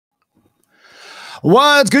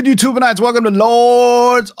What's good, YouTubeites? Welcome to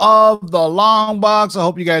Lords of the Long Box. I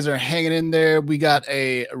hope you guys are hanging in there. We got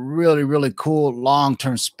a really cool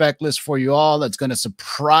long-term spec list for you all that's going to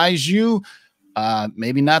surprise you.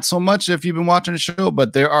 Maybe not so much if you've been watching the show,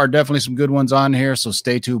 but there are definitely some good ones on here, so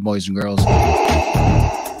stay tuned, boys and girls.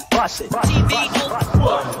 Bust it.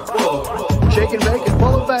 Shake and bake and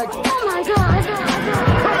pull it back. Oh my God.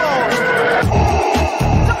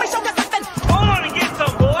 Come on and get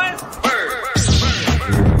some, boys.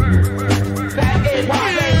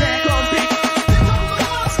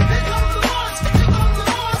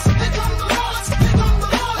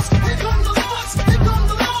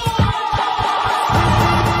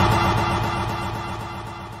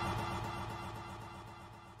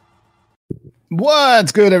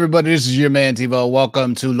 What's good, everybody? This is your man, TiVo.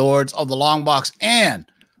 Welcome to Lords of the Long Box and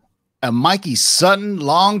a Mikey Sutton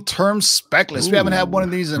long-term spec list. We haven't had one of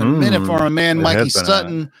these in a minute for our man, Mikey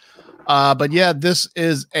Sutton. But yeah, this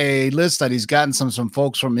is a list that he's gotten some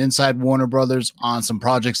folks from inside Warner Brothers on some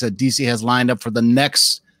projects that DC has lined up for the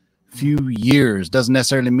next few years. Doesn't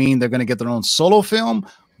necessarily mean they're going to get their own solo film,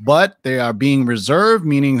 but they are being reserved,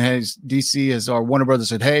 meaning DC Warner Brothers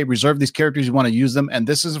said, hey, reserve these characters, you want to use them. And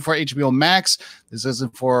this isn't for HBO Max. This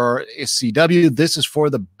isn't for CW. This is for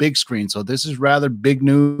the big screen. So this is rather big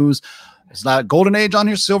news. It's not a golden age on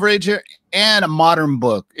here, silver age here, and a modern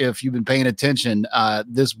book. If you've been paying attention,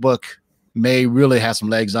 this book may really have some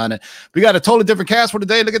legs on it. We got a totally different cast for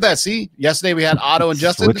today. Look at that. See, yesterday we had Otto and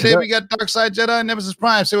Justin. Today we got Darkseid Jedi and Nemesis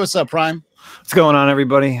Prime. Say what's up, Prime. What's going on,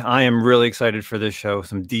 everybody? I am really excited for this show.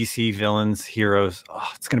 Some DC villains, heroes. Oh,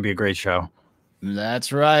 it's going to be a great show.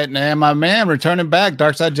 That's right. And my man returning back,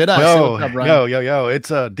 Darkseid Jedi. Yo. It's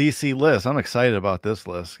a DC list. I'm excited about this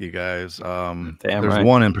list, you guys. There's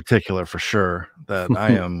one in particular for sure that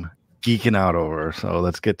I am geeking out over. So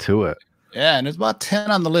let's get to it. Yeah, and there's about 10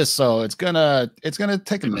 on the list, so it's gonna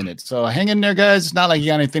take a minute. So hang in there, guys. It's not like you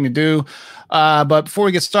got anything to do. But before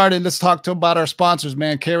we get started, let's talk about our sponsors,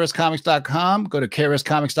 man. KRScomics.com. Go to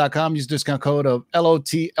KRScomics.com. Use discount code of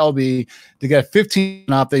LOTLB to get 15%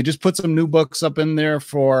 off. They just put some new books up in there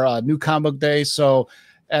for New Comic Book Day. So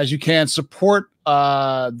as you can support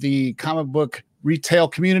the comic book retail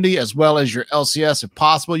community as well as your LCS if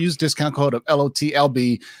possible. Use discount code of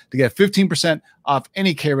LOTLB to get 15% off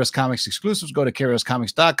any KRS Comics exclusives. Go to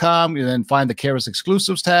KRScomics.com and then find the KRS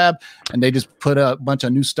exclusives tab, and they just put a bunch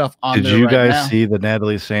of new stuff on there. Did you guys see the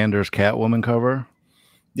Natalie Sanders Catwoman cover?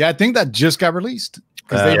 Yeah, I think that just got released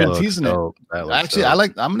because they've been teasing it. Actually,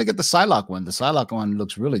 dope. I'm gonna get the Psylocke one. The Psylocke one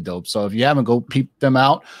looks really dope. So if you haven't, go peep them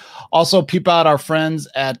out. Also peep out our friends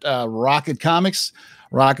at Rocket Comics.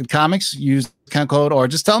 Rocket Comics, use discount code or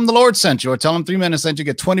just tell them the Lord sent you, or tell them 3 minutes sent you.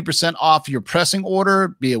 Get 20% off your pressing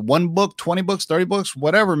order, be it 1 book, 20 books, 30 books,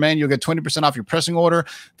 whatever, man. You'll get 20% off your pressing order.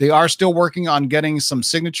 They are still working on getting some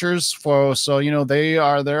signatures so you know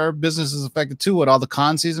their business is affected too with all the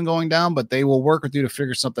con season going down, but they will work with you to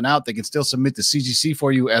figure something out. They can still submit the CGC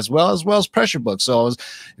for you as well as pressure books. So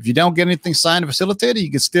if you don't get anything signed or facilitated,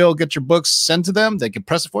 you can still get your books sent to them. They can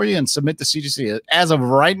press it for you and submit the CGC. As of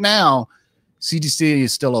right now, CGC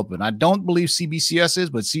is still open. I don't believe CBCS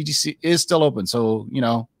is, but CGC is still open. So, you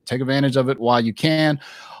know, take advantage of it while you can.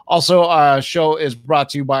 Also, our show is brought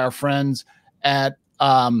to you by our friends at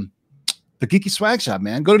the Geeky Swag Shop,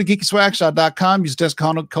 man. Go to geekyswagshop.com. Use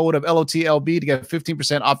discount code of LOTLB to get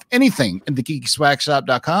 15% off anything in the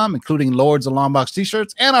geekyswagshop.com, including Lords of Long Box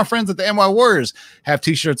t-shirts. And our friends at the NY Warriors have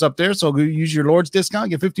t-shirts up there. So use your Lords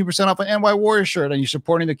discount, get 15% off an NY Warrior shirt, and you're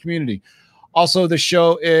supporting the community. Also, the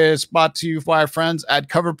show is brought to you by our friends at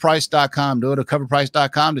coverprice.com. Go to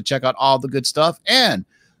coverprice.com to check out all the good stuff and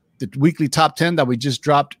the weekly top 10 that we just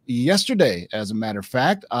dropped yesterday, as a matter of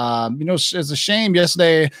fact. You know, it's a shame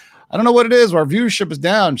yesterday. I don't know what it is. Our viewership is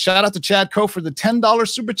down. Shout out to Chad Coe for the $10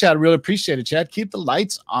 super chat. Really appreciate it, Chad. Keep the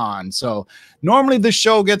lights on. So normally this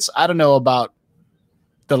show gets, I don't know, about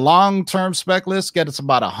the long-term spec list gets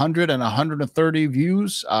about 100 and 130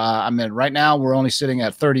 views. I mean, right now we're only sitting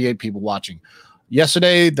at 38 people watching.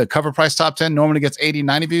 Yesterday, the cover price top 10 normally gets 80,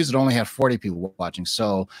 90 views. It only had 40 people watching.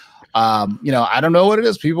 So, you know, I don't know what it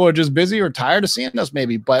is. People are just busy or tired of seeing us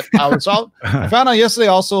maybe. But I found out yesterday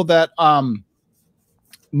also that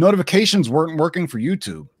notifications weren't working for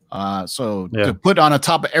YouTube. To put on a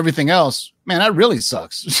top of everything else, man, that really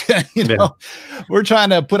sucks. You know, we're trying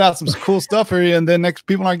to put out some cool stuff for you, and then next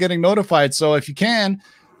people aren't getting notified. So if you can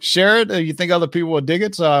share it, you think other people will dig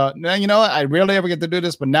it. So you know, I rarely ever get to do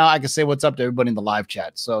this, but now I can say what's up to everybody in the live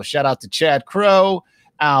chat. So shout out to Chad Crow,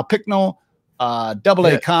 Al Picknell,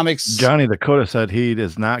 AA Comics. Johnny Dakota said he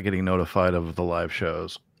is not getting notified of the live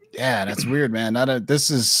shows. Yeah, that's weird, man. This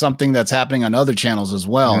is something that's happening on other channels as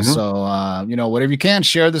well. So, you know, whatever you can,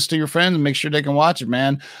 share this to your friends and make sure they can watch it,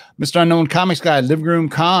 man. Mr. Unknown Comics Guy, Living Room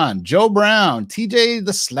Con, Joe Brown, TJ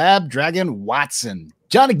the Slab Dragon Watson,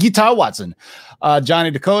 Johnny Guitar Watson,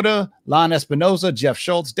 Johnny Dakota, Lon Espinosa, Jeff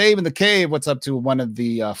Schultz, Dave in the Cave. What's up to one of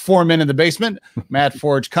the 4 men in the basement? Matt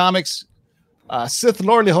Forge Comics, Sith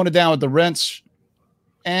Lordly holding it down with the rents.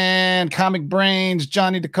 And Comic Brains,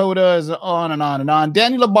 Johnny Dakota is on and on and on.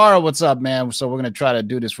 Daniel Labarra, what's up, man? So we're going to try to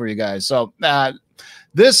do this for you guys. So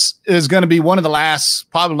this is going to be one of the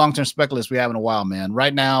last probably long-term spec lists we have in a while, man.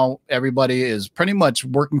 Right now, everybody is pretty much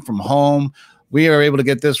working from home. We are able to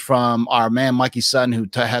get this from our man, Mikey Sutton, who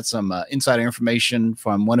had some insider information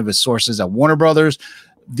from one of his sources at Warner Brothers.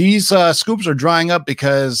 These scoops are drying up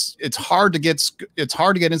because it's hard to get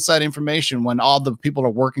inside information when all the people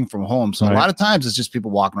are working from home. So a lot of times it's just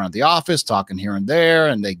people walking around the office, talking here and there,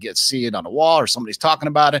 and they see it on the wall or somebody's talking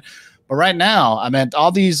about it. But right now, I meant all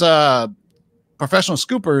these professional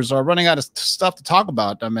scoopers are running out of stuff to talk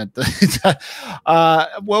about. I meant,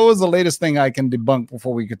 what was the latest thing I can debunk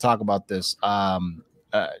before we could talk about this?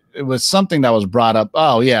 It was something that was brought up.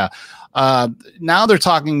 Oh yeah. Now they're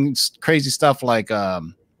talking crazy stuff like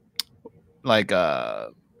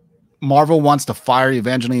Marvel wants to fire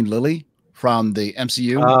Evangeline Lilly from the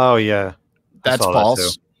MCU. Oh yeah, that's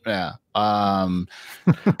false. Yeah. Well,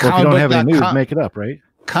 if you don't have any news, make it up, right?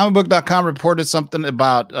 Comicbook.com reported something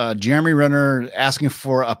about Jeremy Renner asking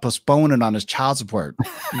for a postponement on his child support.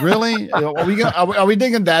 Really? Are we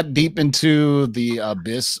digging that deep into the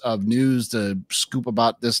abyss of news to scoop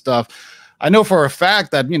about this stuff? I know for a fact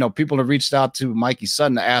that, you know, people have reached out to Mikey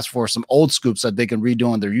Sutton to ask for some old scoops that they can redo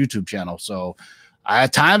on their YouTube channel. So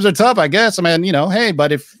times are tough, I guess. I mean, you know, hey,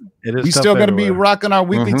 but if we still going to be rocking our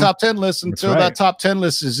weekly top 10 list until that top 10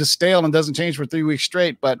 list is just stale and doesn't change for 3 weeks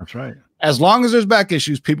straight. But that's right. As long as there's back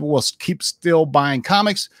issues, people will keep still buying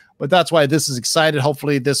comics. But that's why this is excited.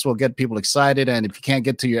 Hopefully this will get people excited. And if you can't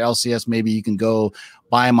get to your LCS, maybe you can go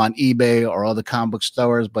buy them on eBay or other comic book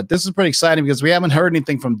stores. But this is pretty exciting because we haven't heard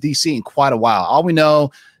anything from DC in quite a while. All we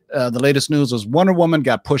know, the latest news was Wonder Woman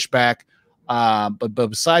got pushed back. But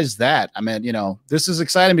besides that, I mean, you know, this is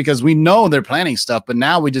exciting because we know they're planning stuff, but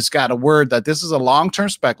now we just got a word that this is a long-term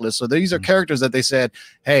spec list. So these are characters that they said,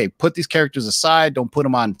 hey, put these characters aside. Don't put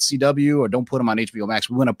them on CW or don't put them on HBO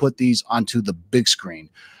Max. We're going to put these onto the big screen.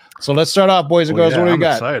 So let's start off, boys and girls. What do we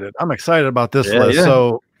got? Excited. I'm excited about this list. Yeah.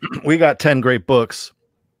 So we got 10 great books.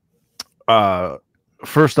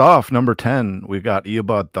 First off, number 10, we got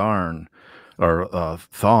Eobard Thawne, or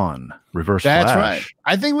Thawne, Reverse Flash. That's right.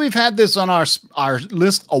 I think we've had this on our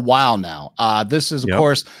list a while now. This is, of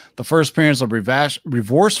course, the first appearance of Reverse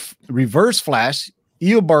Flash,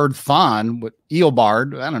 Eobard Thawne, with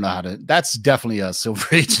Eobard. I don't know how to. That's definitely a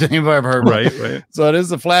Silver Age name I've ever heard. Right. So it is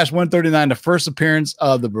the Flash 139, the first appearance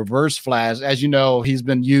of the Reverse Flash. As you know, he's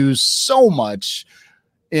been used so much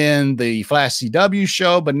in the Flash CW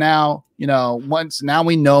show, but now, you know, now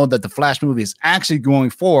we know that the Flash movie is actually going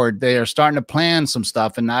forward. They are starting to plan some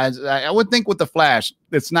stuff, and I would think with the Flash,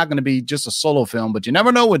 it's not going to be just a solo film, but you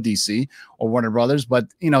never know with DC or Warner Brothers. But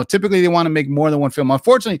you know, typically they want to make more than one film.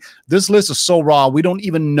 Unfortunately, this list is so raw, we don't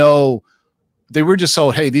even know. They were just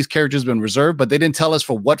told, hey, these characters have been reserved, but they didn't tell us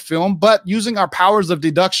for what film. But using our powers of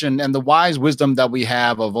deduction and the wise wisdom that we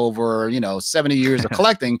have of over, 70 years of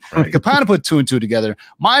collecting, we could kind of put 2 and 2 together.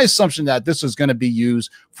 My assumption that this is going to be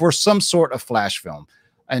used for some sort of Flash film.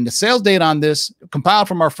 And the sales date on this, compiled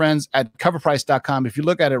from our friends at coverprice.com. If you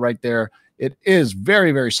look at it right there, it is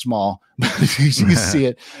very, very small. You can see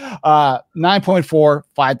it. 9.4,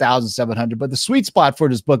 5,700. But the sweet spot for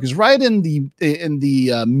this book is right in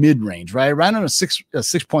the mid range, right on a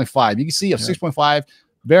 6.5. You can see a 6.5.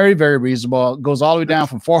 Very, very reasonable. It goes all the way down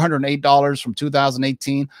from $408 from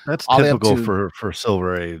 2018. That's typical for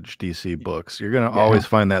Silver Age DC books. You're going to always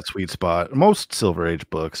find that sweet spot. Most Silver Age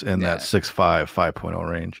books in that 6.5, 5.0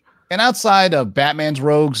 range. And outside of Batman's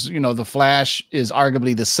Rogues, the Flash is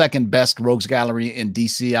arguably the second best Rogues gallery in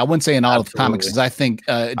DC. I wouldn't say in all of the comics, because I think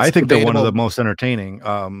they're one of the most entertaining.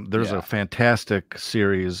 There's a fantastic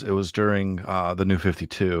series. It was during the New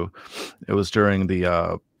 52. It was during the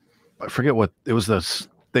I forget what it was.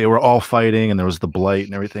 They were all fighting, and there was the Blight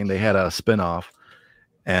and everything. They had a spinoff.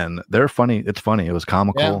 And they're funny. It's funny. It was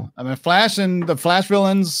comical. Yeah. I mean, Flash and the Flash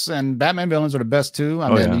villains and Batman villains are the best too.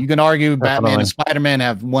 I mean, you can argue Batman and Spider-Man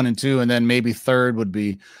have 1 and 2, and then maybe third would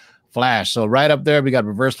be Flash. So right up there, we got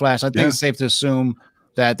Reverse Flash. I think it's safe to assume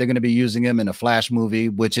that they're going to be using him in a Flash movie,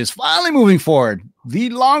 which is finally moving forward.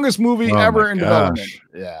 The longest movie ever in development.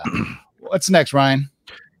 Yeah. What's next, Ryan?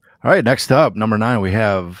 All right. Next up, number 9, we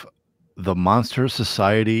have The Monster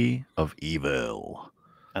Society of Evil.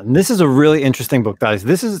 And this is a really interesting book, guys.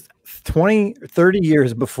 This is 30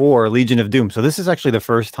 years before Legion of Doom. So this is actually the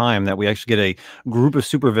first time that we actually get a group of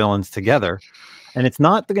supervillains together. And it's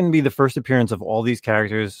not going to be the first appearance of all these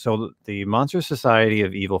characters. So the Monster Society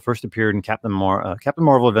of Evil first appeared in Captain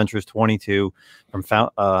Marvel Adventures 22 from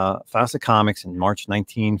Fawcett Comics in March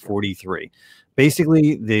 1943.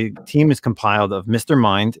 Basically, the team is compiled of Mr.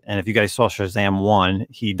 Mind. And if you guys saw Shazam 1,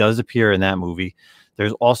 he does appear in that movie.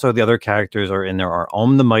 There's also the other characters are in there are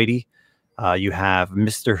the Mighty. You have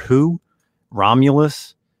Mr. Who,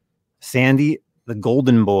 Romulus, Sandy, the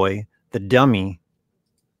Golden Boy, the Dummy,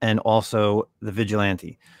 and also the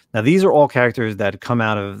Vigilante. Now, these are all characters that come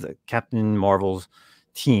out of the Captain Marvel's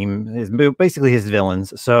team, basically his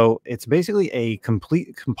villains. So it's basically a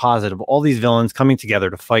complete composite of all these villains coming together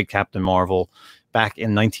to fight Captain Marvel back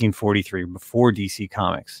in 1943, before DC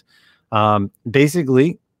Comics.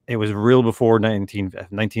 Basically, it was real before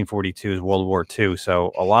 1942 is World War II.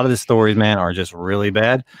 So a lot of the stories, man, are just really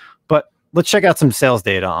bad. But let's check out some sales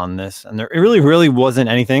data on this. And there really wasn't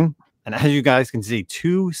anything. And as you guys can see,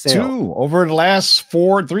 two over the last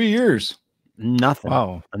 3 years. Nothing.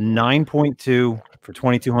 Wow. A 9.2 for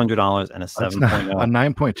 $2,200 and a 7.0. A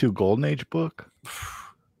 9.2 Golden Age book.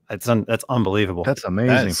 That's unbelievable. That's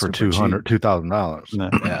amazing for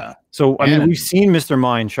 $2,000. Yeah. So I mean, we've seen Mr.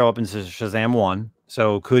 Mind show up in Shazam 1.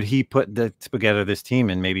 So could he put together this team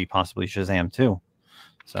and maybe possibly Shazam 2?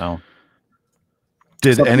 So.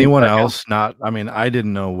 Did anyone else not? I mean, I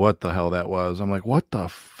didn't know what the hell that was. I'm like, what the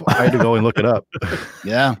fuck? I had to go and look it up.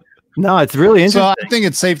 Yeah. No, it's really interesting. So I think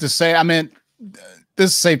it's safe to say, I mean, this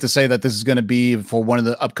is safe to say that this is going to be for one of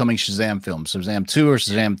the upcoming Shazam films, Shazam 2 or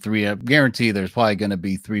Shazam 3. I guarantee there's probably going to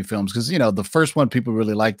be 3 films because, you know, the first one, people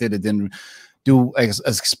really liked it. It didn't do as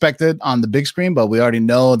expected on the big screen, but we already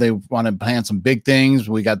know they want to plan some big things.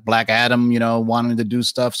 We got Black Adam, you know, wanting to do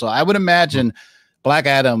stuff. So I would imagine Black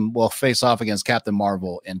Adam will face off against Captain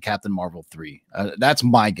Marvel in Captain Marvel 3. That's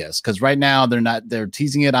my guess, because right now they're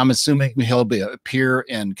teasing it. I'm assuming he'll appear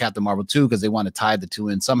in Captain Marvel 2 because they want to tie the two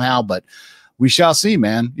in somehow, but we shall see,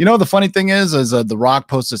 man. You know, the funny thing is The Rock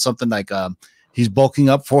posted something like he's bulking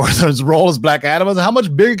up for his role as Black Adam. I was like, how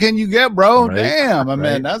much bigger can you get, bro? Right, damn, I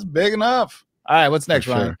mean, that's big enough. All right, what's next,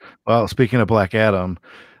 Ryan? Well, speaking of Black Adam,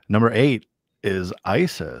 number 8 is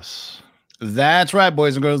ISIS. That's right,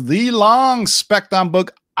 boys and girls. The Long Spectrum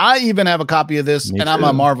book. I even have a copy of this, and I'm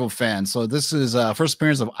a Marvel fan. So this is first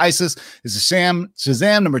appearance of ISIS. This is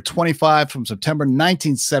Shazam number 25 from September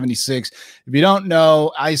 1976. If you don't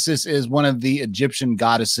know, ISIS is one of the Egyptian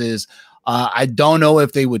goddesses. I don't know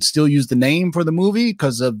if they would still use the name for the movie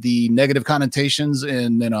because of the negative connotations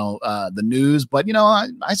in, you know, the news. But, you know,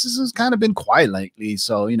 ISIS has kind of been quiet lately.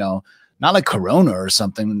 So, you know, not like Corona or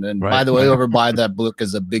something. And by the way, over by that book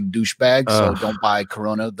is a big douchebag. So don't buy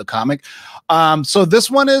Corona, the comic. So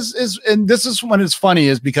this one and this is when it's funny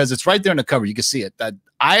is because it's right there in the cover. You can see it. That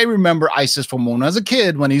I remember ISIS from when I was a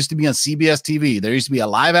kid, when it used to be on CBS TV. There used to be a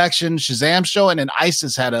live action Shazam show, and then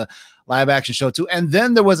ISIS had a live action show too. And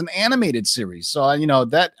then there was an animated series. So, you know,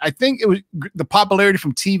 that I think it was the popularity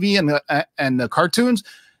from TV and the cartoons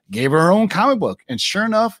gave her own comic book. And sure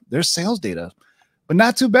enough, there's sales data. But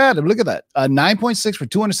not too bad. Look at that. 9.6 for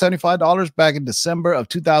 $275 back in December of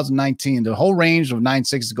 2019. The whole range of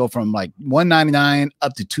 9.6 to go from like $199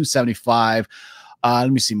 up to $275.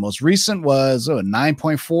 Let me see. Most recent was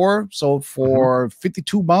 9.4. Sold for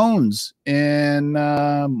 52 bones in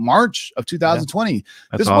March of 2020. Yeah,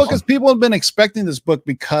 this book is, people have been expecting this book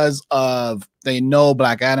because of they know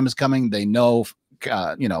Black Adam is coming. They know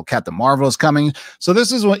you know, Captain Marvel is coming. So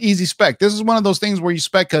this is an easy spec. This is one of those things where you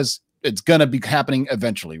spec because it's gonna be happening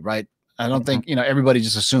eventually, right? I don't think, you know, everybody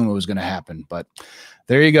just assumed it was gonna happen, but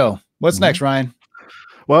there you go. What's next, Ryan?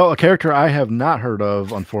 Well, a character I have not heard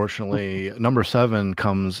of, unfortunately. Number 7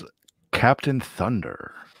 comes Captain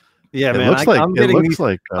Thunder. Yeah, man. I'm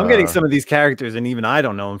getting some of these characters, and even I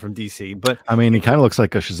don't know him from DC. But I mean, he kind of looks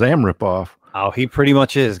like a Shazam ripoff. Oh, he pretty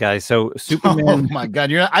much is, guys. So Superman. Oh my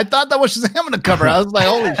God, I thought that was Shazam on the cover. I was like,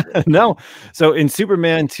 holy shit. No. So in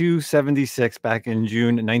Superman 276 back in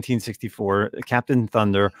June 1964, Captain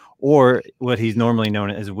Thunder, or what he's normally known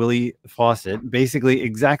as Willie Fawcett, basically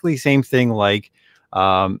exactly same thing like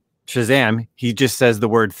Shazam. He just says the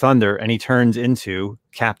word thunder and he turns into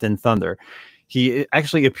Captain Thunder. He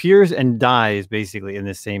actually appears and dies basically in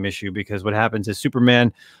this same issue, because what happens is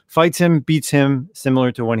Superman fights him, beats him, similar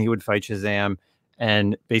to when he would fight Shazam,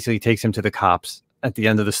 and basically takes him to the cops at the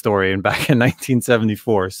end of the story and back in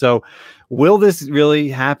 1974. So will this really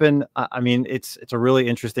happen? I mean, it's a really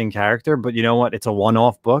interesting character, but you know what? It's a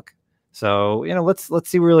one-off book. So, you know, let's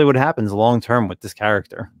see really what happens long-term with this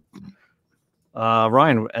character.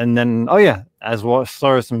 Ryan, and then, oh yeah, as well as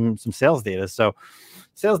some sales data. So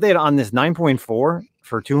sales data on this 9.4 for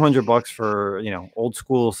 $200 for, you know, old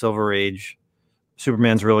school Silver Age.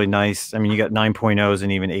 Superman's really nice. I mean, you got 9.0s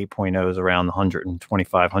and even 8.0s around the $125,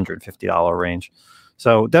 $150 range.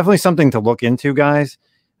 So definitely something to look into, guys.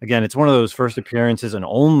 Again, it's one of those first appearances and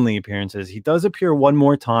only appearances. He does appear one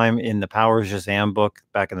more time in the Power Shazam book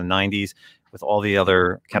back in the 90s with all the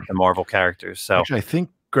other Captain Marvel characters. So actually, I think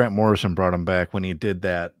Grant Morrison brought him back when he did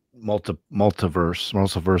that multiversity.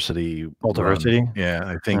 Run. Yeah,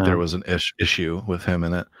 I think there was an issue with him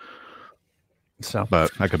in it. So,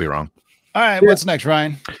 but I could be wrong. All right, what's next,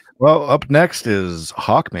 Ryan? Well, up next is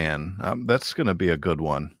Hawkman. That's going to be a good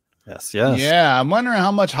one. Yes. Yeah, I'm wondering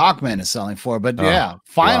how much Hawkman is selling for, but yeah,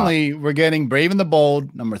 finally we're getting Brave and the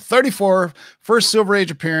Bold, number 34, first Silver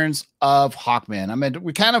Age appearance of Hawkman. I mean,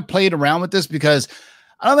 we kind of played around with this because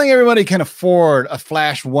I don't think everybody can afford a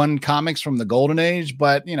Flash 1 comics from the Golden Age,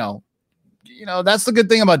 but you know, that's the good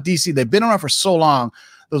thing about DC. They've been around for so long.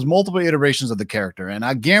 Those multiple iterations of the character. And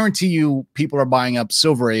I guarantee you people are buying up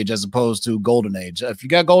Silver Age as opposed to Golden Age. If you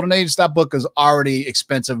got Golden Age, that book is already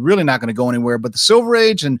expensive, really not going to go anywhere. But the Silver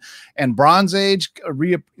Age and Bronze Age,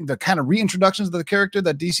 the kind of reintroductions of the character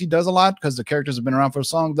that DC does a lot because the characters have been around for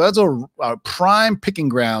so long, those are prime picking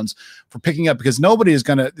grounds for picking up because nobody is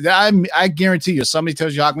going to, I guarantee you, if somebody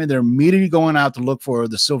tells you Hawkman, they're immediately going out to look for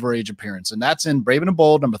the Silver Age appearance. And that's in Brave and the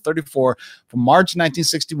Bold, number 34 from March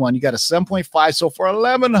 1961. You got a 7.5 so for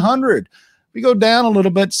 1100. We go down a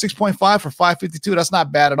little bit, 6.5 for 552. That's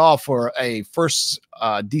not bad at all for a first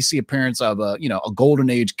DC appearance of a Golden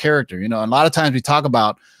Age character. You know, and a lot of times we talk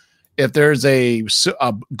about if there's a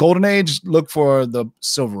Golden Age, look for the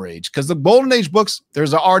Silver Age because the Golden Age books,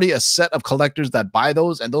 there's already a set of collectors that buy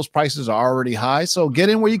those, and those prices are already high. So get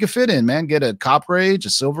in where you can fit in, man. Get a Copper Age, a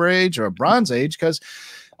Silver Age, or a Bronze Age because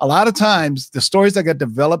a lot of times the stories that get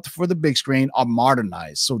developed for the big screen are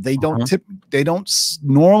modernized. So they don't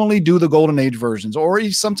normally do the Golden Age versions or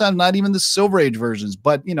sometimes not even the Silver Age versions,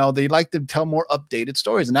 but they like to tell more updated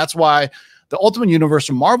stories. And that's why the Ultimate Universe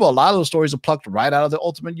from Marvel, a lot of those stories are plucked right out of the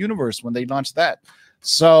Ultimate Universe when they launched that.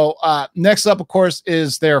 So next up, of course,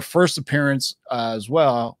 is their first appearance as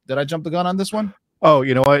well. Did I jump the gun on this one? Oh,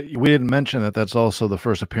 you know what? We didn't mention that that's also the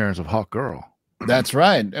first appearance of Hawkgirl. That's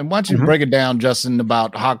right. And why don't you break it down, Justin,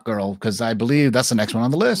 about Hawkgirl, because I believe that's the next one on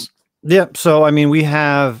the list. Yeah. So, I mean, we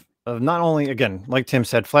have not only, again, like Tim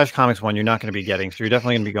said, Flash Comics 1, you're not going to be getting. So you're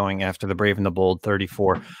definitely going to be going after the Brave and the Bold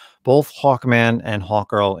 34. Both Hawkman and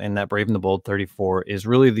Hawkgirl in that Brave and the Bold 34 is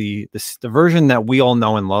really the version that we all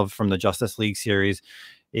know and love from the Justice League series.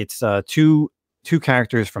 It's two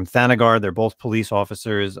characters from Thanagar. They're both police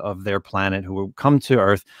officers of their planet who come to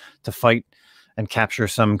Earth to fight and capture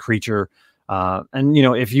some creature. And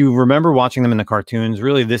if you remember watching them in the cartoons,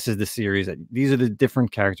 really this is the series these are the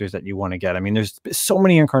different characters that you want to get. I mean, there's so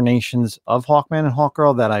many incarnations of Hawkman and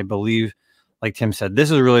Hawkgirl that I believe, like Tim said,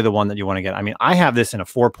 this is really the one that you want to get. I mean, I have this in a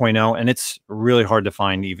 4.0 and it's really hard to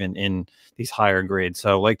find even in these higher grades.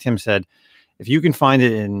 So like Tim said, if you can find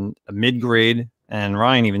it in a mid-grade, and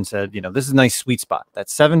Ryan even said, this is a nice sweet spot. That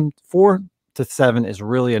 4 to 7 is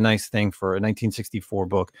really a nice thing for a 1964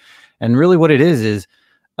 book. And really what it is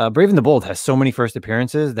Brave and the Bold has so many first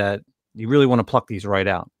appearances that you really want to pluck these right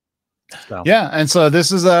out. So. Yeah, and so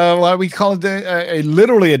this is what we call it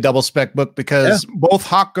literally a double spec book because both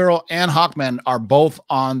Hawkgirl and Hawkman are both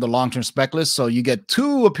on the long-term spec list. So you get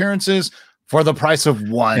 2 appearances for the price of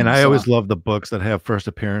 1. And I always love the books that have first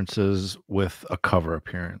appearances with a cover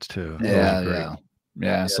appearance too.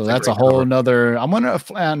 Yeah, so that's a whole nother. I wonder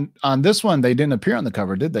if on this one they didn't appear on the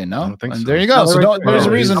cover, did they? No. I don't think so. There you go. So there's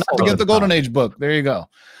a reason not to get the Golden Age book. There you go.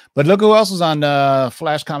 But look who else is on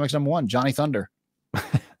Flash Comics #1, Johnny Thunder.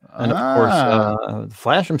 And of course,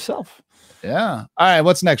 Flash himself. Yeah. All right.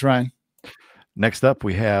 What's next, Ryan? Next up,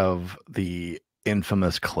 we have the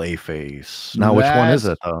infamous Clayface. Now, which one is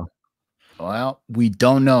it, though? Well, we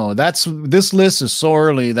don't know. This list is so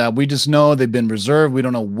early that we just know they've been reserved. We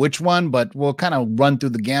don't know which one, but we'll kind of run through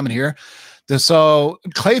the gamut here. So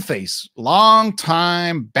Clayface,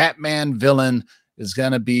 long-time Batman villain, is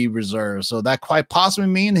going to be reserved. So that quite possibly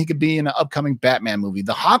mean he could be in an upcoming Batman movie.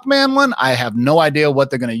 The Hawkman one, I have no idea what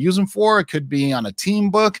they're going to use him for. It could be on a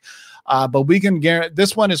team book, but we can guarantee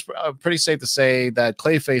this one is pretty safe to say that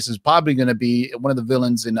Clayface is probably going to be one of the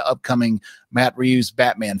villains in the upcoming Matt Reeves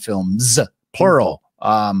Batman films, plural.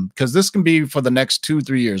 Because this can be for the next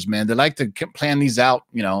 2-3 years, man. They like to plan these out,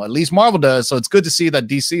 at least Marvel does. So it's good to see that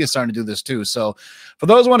DC is starting to do this too. So for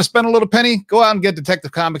those who want to spend a little penny, go out and get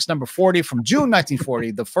Detective Comics #40 from June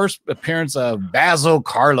 1940, the first appearance of Basil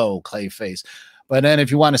Carlo Clayface. But then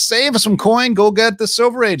if you want to save some coin, go get the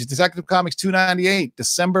Silver Age, Detective Comics 298,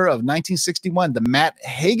 December of 1961, the Matt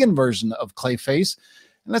Hagen version of Clayface.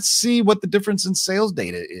 And let's see what the difference in sales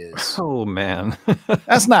data is. Oh, man.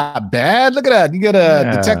 That's not bad. Look at that. You get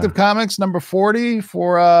a Detective Comics number 40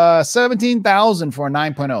 for 17,000 for a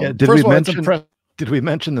 9.0. Yeah, did we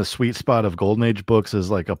mention the sweet spot of Golden Age books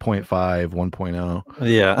is like a 0.5, 1.0?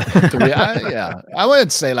 Yeah. I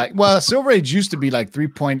would say like, well, Silver Age used to be like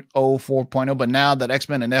 3.0, 4.0, but now that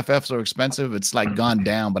X-Men and FFs are expensive, it's like gone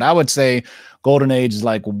down. But I would say Golden Age is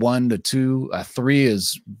like 1 to 2. 3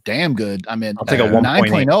 is damn good. I mean, I'll take a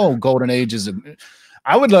 9.0 Golden Age is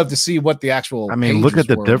I would love to see what the actual I mean, look at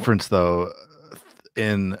the were. difference though.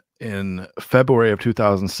 In February of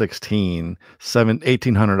 2016,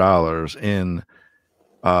 $1,800. In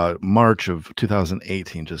March of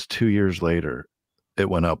 2018, just 2 years later, it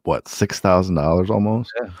went up what, $6,000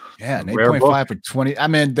 almost? Yeah, an 8.5 for 20. I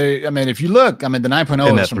mean, if you look, I mean, the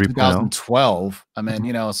 9.0 is from 2012. I mean,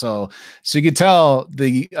 you know, so you could tell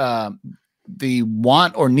the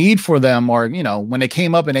want or need for them, or, you know, when they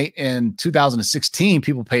came up in 2016,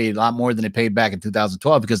 people paid a lot more than they paid back in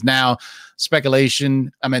 2012, because now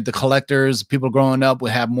speculation, I mean, the collectors, people growing up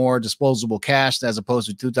would have more disposable cash as opposed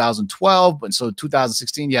to 2012. And so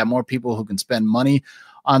 2016, you have more people who can spend money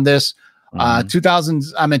on this.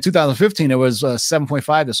 2015, it was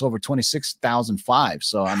 7.5. That's over 26,005.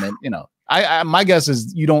 So, I mean, you know, I my guess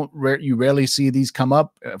is you rarely see these come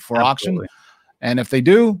up for auction. And if they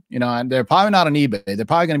do, you know, and they're probably not on eBay, they're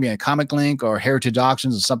probably going to be in Comic Link or Heritage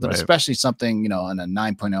Auctions or something, especially something, you know, on a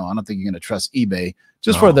 9.0. I don't think you're going to trust eBay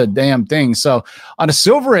just for the damn thing. So on a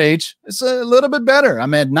Silver Age, it's a little bit better. I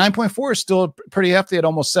mean, 9.4 is still pretty hefty at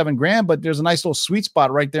almost $7,000, but there's a nice little sweet spot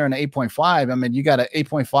right there in the 8.5. I mean, you got an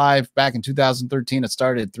 8.5 back in 2013. It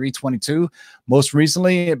started at $322. Most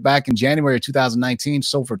recently, back in January of 2019,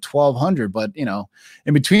 sold for $1,200. But, you know,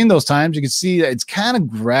 in between those times, you can see that it's kind of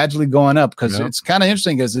gradually going up, because it's kind of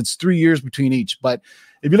interesting because it's 3 years between each. But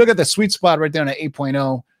if you look at the sweet spot right there in the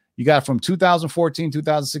 8.0, you got from 2014,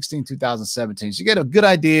 2016, 2017. So you get a good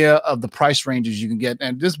idea of the price ranges you can get.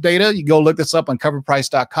 And this data, you go look this up on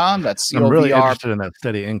coverprice.com. That's COVR. I'm really interested in that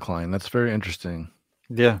steady incline. That's very interesting.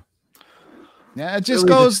 Yeah. Yeah, it just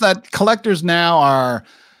goes that collectors now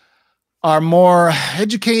are more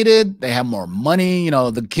educated. They have more money. You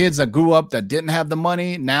know, the kids that grew up that didn't have the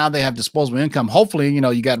money, now they have disposable income. Hopefully, you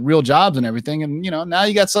know, you got real jobs and everything. And, you know, now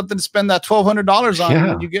you got something to spend that $1,200 on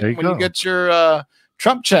when you get your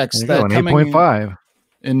Trump checks that coming 8.5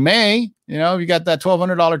 in May. You know, you got that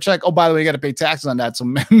 $1,200 check. Oh, by the way, you got to pay taxes on that, so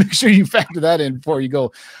make sure you factor that in before you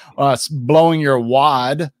go blowing your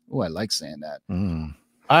wad. Oh, I like saying that. All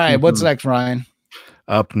right, what's next, Ryan?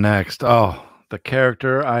 Up next, the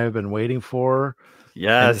character I have been waiting for,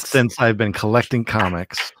 since I've been collecting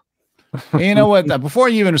comics. You know what? Before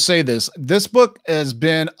you even say this book has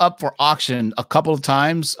been up for auction a couple of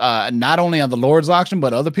times, not only on the Lord's auction,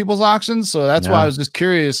 but other people's auctions. So that's why I was just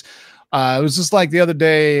curious. It was just like the other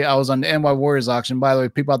day, I was on the NY Warriors auction. By the way,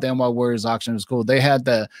 people at the NY Warriors auction, was cool. They had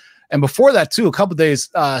and before that too, a couple of days,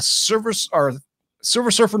 Silver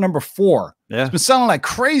Surfer number 4. Yeah. It's been selling like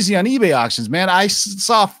crazy on eBay auctions, man. I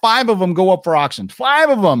saw 5 of them go up for auction. 5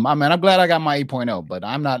 of them. I mean, I'm glad I got my 8.0, but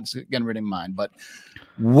I'm not getting rid of mine. But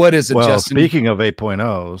what is it, Justin? Speaking of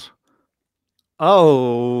 8.0s.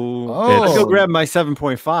 Let's go grab my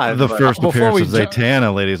 7.5. The first appearance of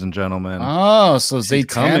Zatanna, ladies and gentlemen. Oh, so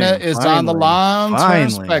Zatanna is on the long-term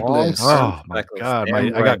spec list. Oh, my God. I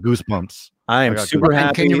got goosebumps. I am super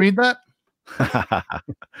happy. Can you read that?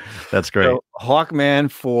 That's great. So,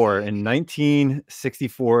 Hawkman 4 in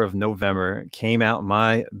 1964 of November came out.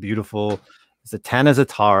 My beautiful Zatanna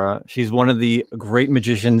Zatara. She's one of the great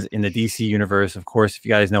magicians in the DC universe. Of course, if you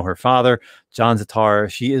guys know her father, John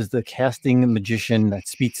Zatara, she is the casting magician that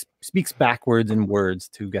speaks backwards in words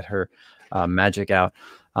to get her magic out.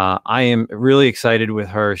 I am really excited with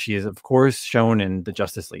her. She is, of course, shown in the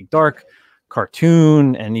Justice League Dark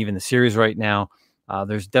cartoon and even the series right now.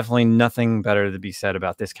 There's definitely nothing better to be said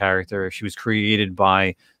about this character. She was created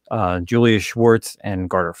by Julius Schwartz and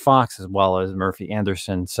Gardner Fox, as well as Murphy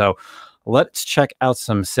Anderson. So let's check out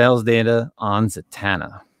some sales data on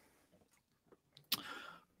Zatanna.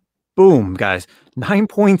 Boom, guys.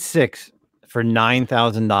 9.6 for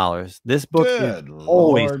 $9,000. This book is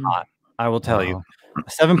always hot, I will tell you.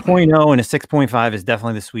 A 7.0 and a 6.5 is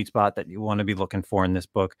definitely the sweet spot that you want to be looking for in this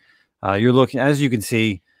book. You're looking, as you can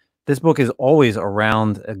see, this book is always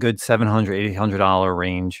around a good $700, $800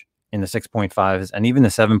 range in the 6.5s, and even the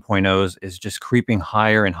 7.0s is just creeping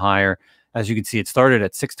higher and higher. As you can see, it started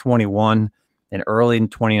at $621 in early in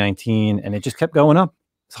 2019, and it just kept going up.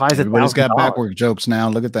 As high as Everybody's got $1,000. backward jokes now.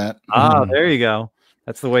 Look at that. Ah, there you go.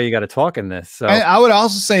 That's the way you got to talk in this. So I would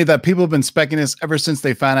also say that people have been specking this ever since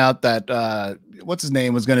they found out that what's his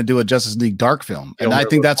name was going to do a Justice League Dark film, and I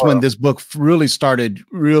think that's when this book really started,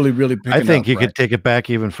 really picking I think up, you could take it back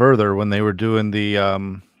even further when they were doing the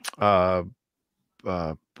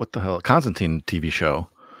what the hell, Constantine TV show.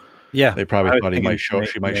 yeah, They probably thought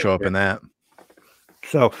she might show up in that.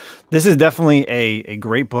 So this is definitely a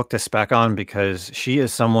great book to spec on because she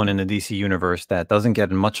is someone in the DC universe that doesn't get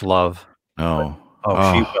much love. Oh,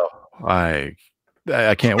 She will. I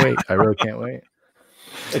can't wait. I really can't wait.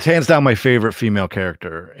 It's hands down my favorite female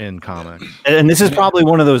character in comics. And this is probably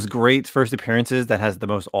one of those great first appearances that has the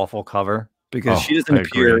most awful cover because she doesn't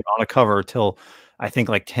appear on a cover till I think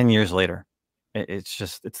like 10 years later.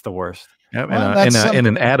 It's the worst. Yep, Well, in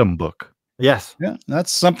an Atom book. Yes. Yeah,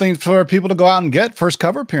 that's something for people to go out and get first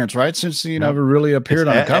cover appearance, right? Since you never really appeared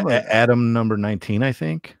on a cover. Atom number 19, I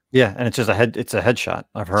think. Yeah, and it's just it's a headshot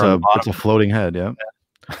of her. It's a floating head. Yeah.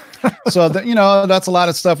 So that's a lot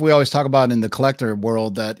of stuff we always talk about in the collector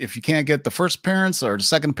world, that if you can't get the first appearance or the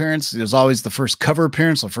second appearance, there's always the first cover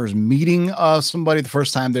appearance, the first meeting of somebody, the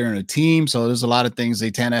first time they're in a team. So there's a lot of things.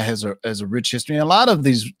 Zatanna has a rich history, and a lot of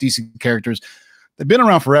these DC characters, they've been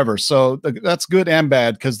around forever. So that's good and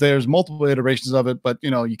bad because there's multiple iterations of it, but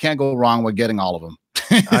you can't go wrong with getting all of them.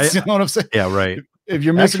 You know what I'm saying? Yeah, right. If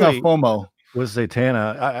you're missing a FOMO with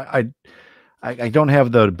Zatanna, I don't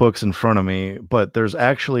have the books in front of me, but there's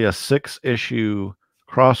actually a 6-issue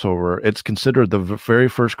crossover. It's considered the very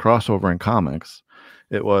first crossover in comics.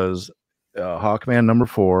 It was Hawkman number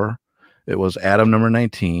 4. It was Atom number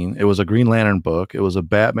 19. It was a Green Lantern book. It was a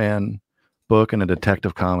Batman book and a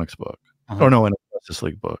Detective Comics book. Or no, in a Justice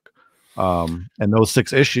League book. And those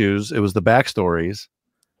 6 issues, it was the backstories.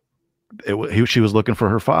 She was looking for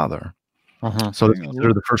her father. So it's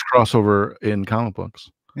considered the first crossover in comic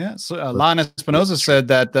books. Yeah, so Lana Espinosa said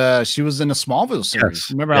that she was in the Smallville series.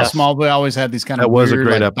 Yes. Remember how Smallville always had these kind of was a weird,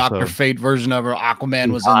 great like, episode. Dr. Fate version of her.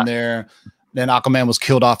 Aquaman was in there. Then Aquaman was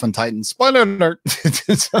killed off on Titan. Spoiler alert.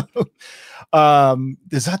 So,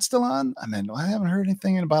 is that still on? I mean, I haven't heard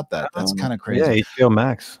anything about that. That's kind of crazy. Yeah, HBO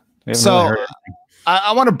Max. So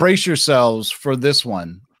I want to brace yourselves for this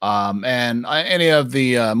one. And any of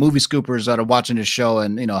the movie scoopers that are watching this show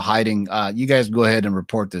and hiding, you guys go ahead and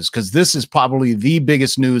report this, because this is probably the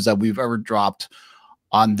biggest news that we've ever dropped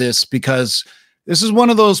on this, because this is one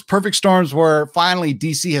of those perfect storms where finally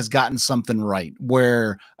DC has gotten something right,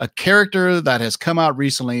 where a character that has come out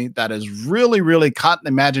recently that has really caught the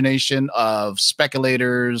imagination of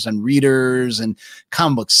speculators and readers and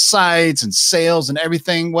comic book sites and sales and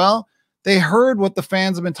everything. Well, they heard what the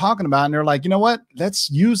fans have been talking about, and they're like, you know what? Let's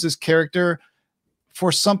use this character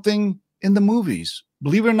for something in the movies.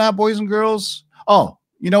 Believe it or not, boys and girls. Oh,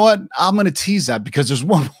 you know what? I'm going to tease that because there's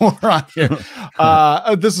one more on here.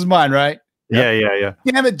 This is mine, right? Yeah.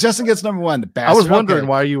 Damn it, Justin gets number 1. The bastard. I was wondering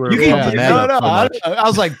why you were. I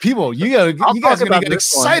was like, people, you guys are going to get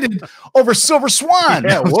excited over Silver Swan.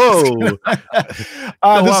 Yeah, whoa.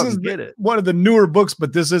 This is one of the newer books,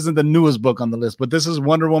 but this isn't the newest book on the list. But this is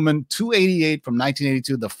Wonder Woman 288 from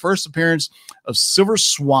 1982, the first appearance of Silver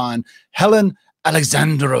Swan, Helen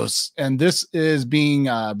Alexandros, and this is being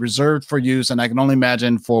reserved for use, and I can only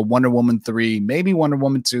imagine for Wonder Woman 3, maybe Wonder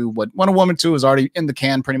Woman 2. But Wonder Woman 2 is already in the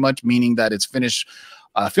can, pretty much, meaning that it's finished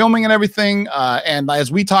filming and everything. And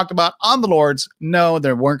as we talked about on the Lords, no,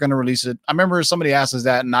 they weren't going to release it. I remember somebody asked us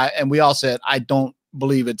that, and we all said, I don't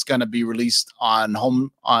believe it's going to be released on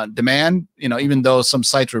demand, even though some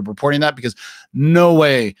sites were reporting that, because no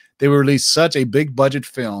way they would release such a big budget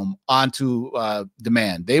film onto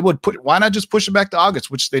demand. They would why not just push it back to August,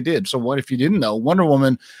 which they did. So what if you didn't know, Wonder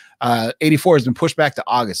Woman 84 has been pushed back to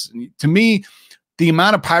August. And to me, the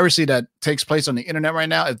amount of piracy that takes place on the internet right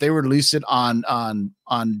now, if they release it on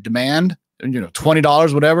demand,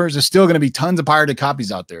 $20, whatever, there's still going to be tons of pirated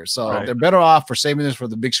copies out there. So they're better off for saving this for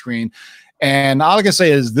the big screen. And all I can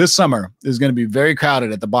say is this summer is going to be very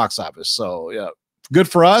crowded at the box office. So yeah, good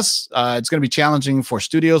for us. It's going to be challenging for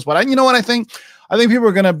studios, but you know what I think? I think people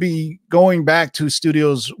are going to be going back to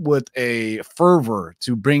studios with a fervor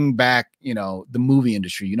to bring back, the movie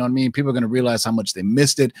industry. You know what I mean? People are going to realize how much they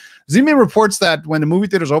missed it. Z-Man reports that when the movie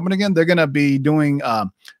theaters open again, they're going to be doing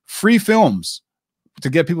free films to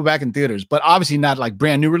get people back in theaters, but obviously not like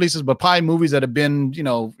brand new releases, but probably movies that have been,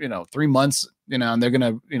 3 months, and they're going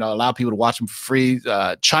to, allow people to watch them for free.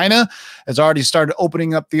 China has already started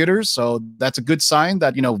opening up theaters. So that's a good sign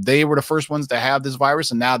that, they were the first ones to have this virus,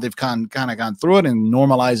 and now they've kind of gone through it and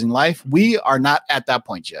normalizing life. We are not at that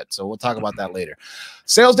point yet. So we'll talk about that later.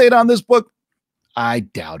 Sales data on this book, I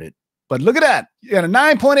doubt it. But look at that. You got a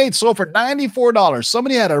 9.8 sold for $94.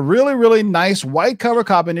 Somebody had a really, really nice white cover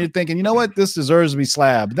copy, and you're thinking, you know what? This deserves to be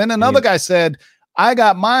slabbed. Then another guy said, I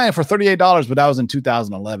got mine for $38, but that was in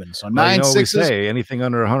 2011. So Well, 9.6 say anything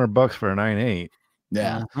under $100 for a 9.8.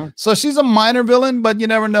 Yeah. So she's a minor villain, but you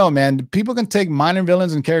never know, man. People can take minor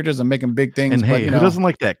villains and characters and make them big things. And but, hey, you who know, doesn't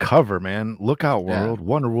like that cover, man? Lookout World,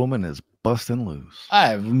 Wonder Woman is busting loose.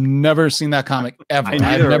 I've never seen that comic ever. I've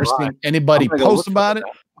neither never have I. seen anybody I'm gonna post look about for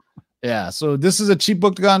it. Yeah. So this is a cheap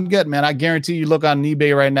book to go out and get, man. I guarantee you look on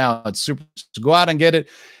eBay right now. It's super. So go out and get it.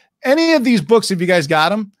 Any of these books, if you guys got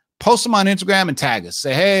them, post them on Instagram and tag us.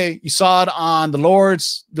 Say, hey, you saw it on the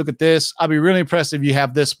Lords. Look at this. I'll be really impressed if you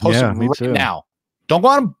have this posted right now. Don't go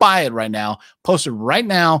out and buy it right now. Post it right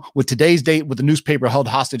now with today's date with the newspaper held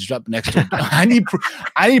hostage up next to it. I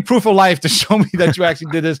need proof of life to show me that you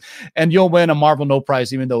actually did this, and you'll win a Marvel No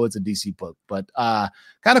Price, even though it's a DC book. But kind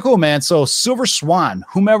of cool, man. So Silver Swan,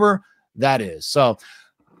 whomever that is. So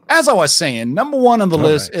as I was saying, number one on the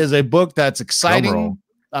list is a book that's exciting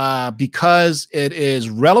because it is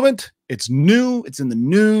relevant. It's new. It's in the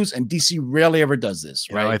news, and DC rarely ever does this,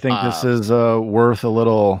 right? I think this is worth a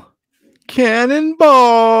little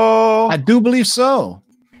cannonball. I do believe so.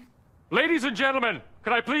 Ladies and gentlemen,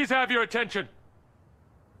 can I please have your attention?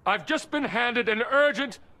 I've just been handed an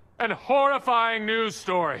urgent and horrifying news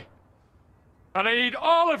story. And I need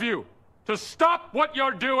all of you to stop what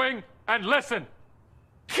you're doing and listen.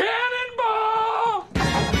 Cannonball!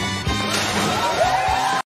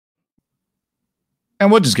 And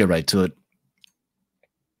we'll just get right to it.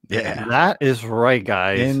 Yeah, that is right,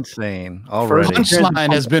 guys. Insane. Already.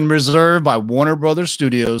 Punchline has been reserved by Warner Brothers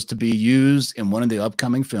Studios to be used in one of the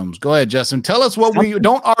upcoming films. Go ahead, Justin. Tell us what we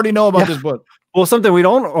don't already know about this book. Well, something we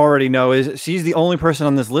don't already know is she's the only person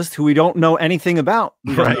on this list who we don't know anything about.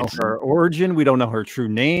 We don't know her origin. We don't know her true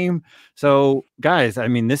name. So, guys, I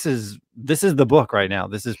mean, this is the book right now.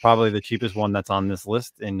 This is probably the cheapest one that's on this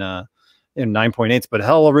list in 9.8s. But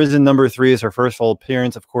Hell Arisen #3 is her first full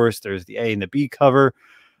appearance. Of course, there's the A and the B cover.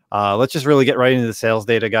 Let's just really get right into the sales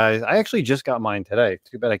data, guys. I actually just got mine today.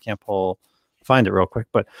 Too bad I can't find it real quick.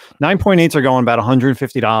 But 9.8s are going about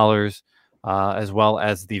 $150, as well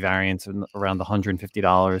as the variants around the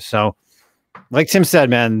 $150. So, like Tim said,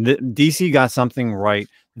 man, DC got something right.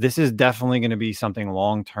 This is definitely going to be something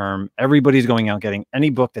long term. Everybody's going out getting any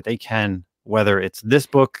book that they can, whether it's this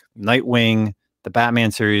book, Nightwing, the Batman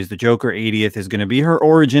series, the Joker 80th is going to be her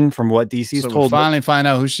origin from what DC's told. We'll finally find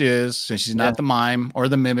out who she is, so she's not the mime or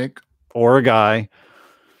the mimic or a guy.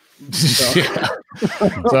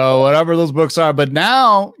 So whatever those books are, but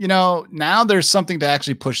now, now there's something to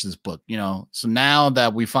actually push this book, so now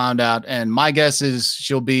that we found out, and my guess is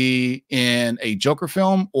she'll be in a Joker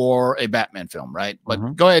film or a Batman film, right?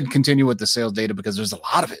 But go ahead and continue with the sales data because there's a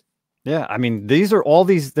lot of it. Yeah, I mean, there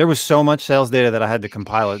was so much sales data that I had to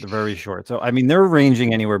compile it very short. So, I mean, they're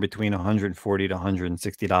ranging anywhere between $140 to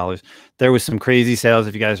 $160. There was some crazy sales.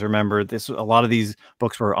 If you guys remember, a lot of these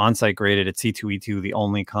books were on-site graded at C2E2, the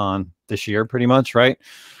only con this year, pretty much, right?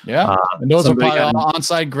 Yeah, and those are probably all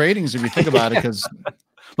on-site gradings if you think about it, because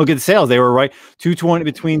look at the sales. They were right 220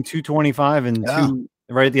 between 225 and 2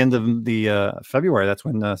 right at the end of the February. That's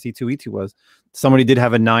when C2E2 was. Somebody did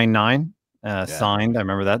have a 9.9. Signed. I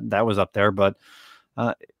remember that was up there, but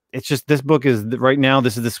it's just this book is right now.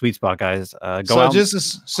 This is the sweet spot, guys. Just to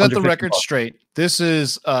set the record straight, this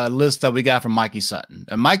is a list that we got from Mikey Sutton,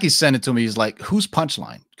 and Mikey sent it to me. He's like, "Who's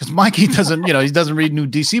Punchline?" Because Mikey doesn't, he doesn't read new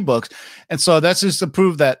DC books, and so that's just to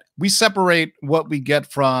prove that we separate what we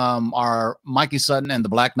get from our Mikey Sutton and the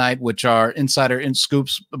Black Knight, which are insider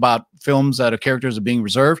scoops about films that are characters are being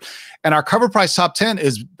reserved. And our cover price top 10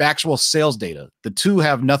 is actual sales data. The two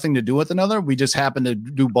have nothing to do with another. We just happen to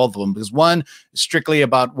do both of them because one is strictly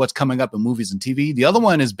about what's coming up in movies and TV. The other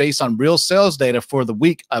one is based on real sales data for the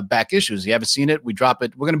week of back issues. You haven't seen it. We drop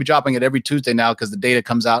it. We're going to be dropping it every Tuesday now because the data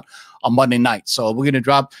comes out on Monday night. So we're going to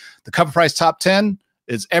drop the cover price top 10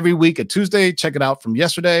 is every week at Tuesday. Check it out from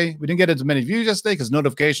yesterday. We didn't get as many views yesterday because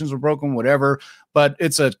notifications were broken, whatever. But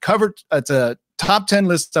it's a top 10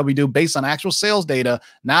 list that we do based on actual sales data,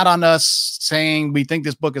 not on us saying we think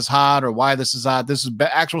this book is hot or why this is hot. This is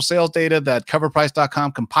actual sales data that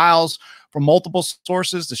coverprice.com compiles from multiple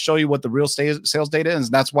sources to show you what the real sales data is.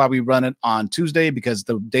 And that's why we run it on Tuesday, because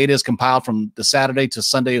the data is compiled from the Saturday to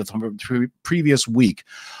Sunday of the previous week.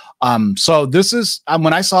 So this is,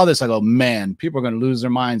 when I saw this, I go, man, people are going to lose their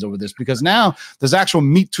minds over this because now there's actual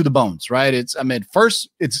meat to the bones, right? First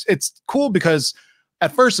it's cool because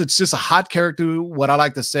at first it's just a hot character, what I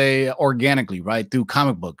like to say organically, right? Through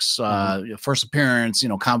comic books, first appearance,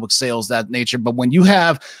 comic book sales, that nature. But when you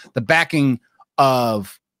have the backing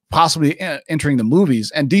of possibly entering the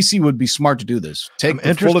movies, and DC would be smart to do this. Take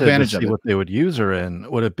the full advantage of it. What they would use her in?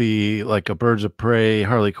 Would it be like a Birds of Prey,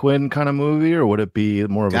 Harley Quinn kind of movie, or would it be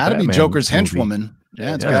more of gotta a Batman be Joker's movie? henchwoman?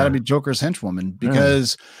 Yeah, it's gotta be Joker's henchwoman,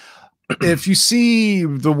 because if you see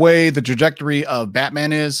the way the trajectory of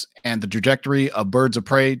Batman is and the trajectory of Birds of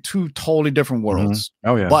Prey, two totally different worlds.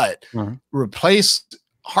 Oh yeah, but replace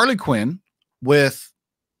Harley Quinn with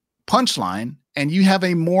Punchline, and you have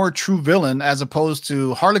a more true villain as opposed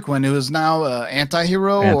to Harley Quinn, who is now an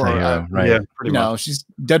anti-hero, or right? Yeah, you know, she's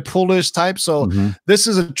Deadpoolish type. So this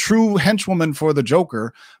is a true henchwoman for the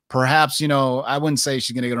Joker. Perhaps, you know, I wouldn't say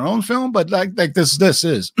she's gonna get her own film, but like this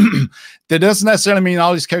is that doesn't necessarily mean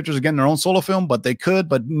all these characters are getting their own solo film, but they could.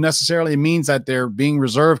 But necessarily means that they're being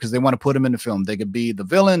reserved because they want to put them in the film. They could be the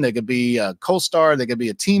villain, they could be a co-star, they could be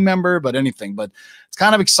a team member, but anything. But it's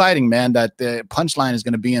kind of exciting, man, that the Punchline is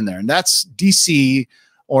going to be in there, and that's DC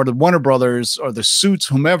or the Warner Brothers or the Suits,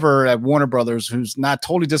 whomever at Warner Brothers, who's not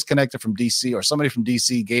totally disconnected from DC, or somebody from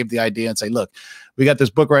DC gave the idea and say, look, we got this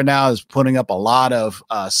book right now is putting up a lot of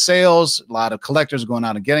sales, a lot of collectors going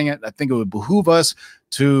out and getting it. I think it would behoove us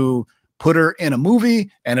to put her in a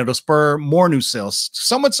movie, and it'll spur more new sales.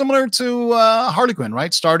 Somewhat similar to Harley Quinn,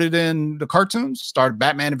 right? Started in the cartoons, started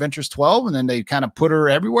Batman Adventures 12, and then they kind of put her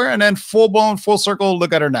everywhere, and then full-blown, full circle,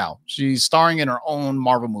 look at her now. She's starring in her own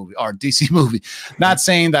Marvel movie or DC movie. Not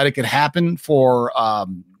saying that it could happen for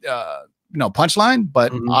you know, Punchline,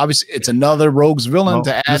 but obviously it's another rogues villain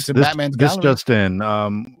to add to Batman's this gallery. just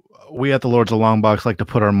in, we at the Lords of Long Box like to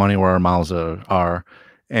put our money where our mouths are,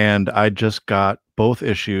 and I just got both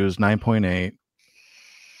issues 9.8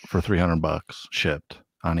 for $300 shipped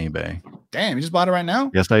on eBay. Damn, you just bought it right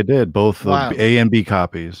now? Yes, I did. Both Wow. the A and B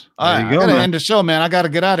copies. All right, you go, I gotta man. end the show, man. I gotta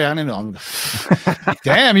get out of here. I didn't know.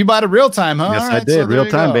 Damn, you bought it real time, huh? Yes, All I right, did. so there Real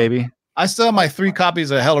you time, go. baby. I still have my 3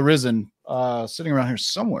 copies of Hell Arisen sitting around here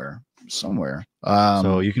somewhere.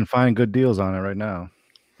 So you can find good deals on it right now.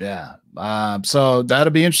 Yeah. So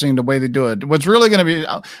that'll be interesting the way they do it. What's really going to be,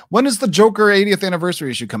 when does the Joker 80th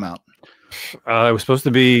anniversary issue come out? It was supposed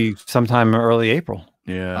to be sometime early April.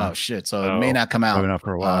 Yeah. Oh shit. So it may not come out. Probably not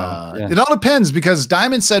for a while. Yeah. It all depends, because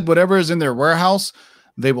Diamond said whatever is in their warehouse,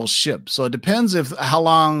 they will ship. So it depends if how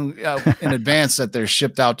long in advance that they're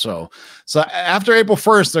shipped out. So after April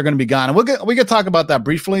 1st, they're going to be gone. And we can talk about that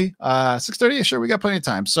briefly. 6:30. Sure. We got plenty of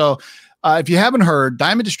time. So if you haven't heard,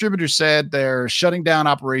 Diamond Distributors said they're shutting down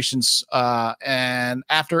operations, and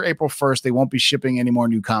after April 1st, they won't be shipping any more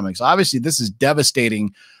new comics. Obviously, this is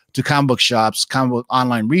devastating to comic book shops, comic book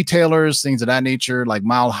online retailers, things of that nature, like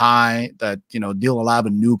Mile High, that, you know, deal a lot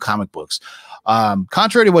with new comic books.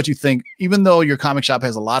 Contrary to what you think, even though your comic shop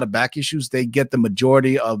has a lot of back issues, they get the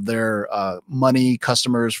majority of their money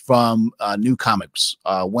customers from new comics.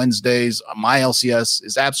 Wednesdays, my LCS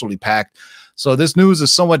is absolutely packed. So this news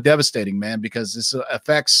is somewhat devastating, man, because this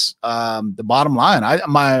affects the bottom line.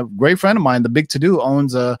 My great friend of mine, the Big To Do,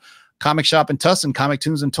 owns a comic shop in Tustin, Comic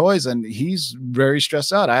Tunes and Toys, and he's very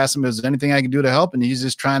stressed out. I asked him, is there anything I can do to help? And he's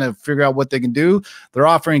just trying to figure out what they can do. They're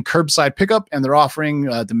offering curbside pickup, and they're offering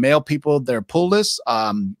to mail people their pull lists.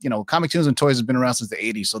 You know, Comic Tunes and Toys has been around since the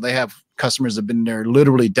 80s, so they have customers that have been there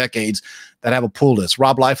literally decades that have a pull list.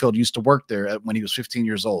 Rob Liefeld used to work there when he was 15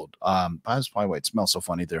 years old. That's probably why it smells so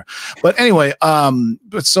funny there. But anyway,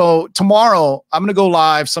 but so tomorrow I'm gonna go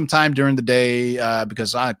live sometime during the day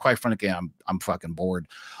because quite frankly, I'm fucking bored.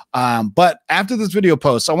 But after this video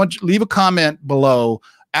post, I want you to leave a comment below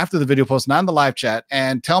after the video post, not in the live chat,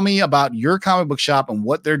 and tell me about your comic book shop and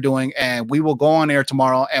what they're doing. And we will go on air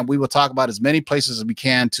tomorrow, and we will talk about as many places as we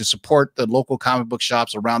can to support the local comic book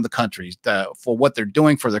shops around the country for what they're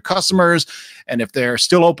doing for their customers. And if they're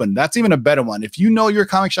still open, that's even a better one. If you know your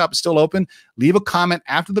comic shop is still open, leave a comment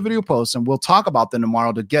after the video post, and we'll talk about them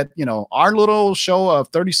tomorrow to get, you know, our little show of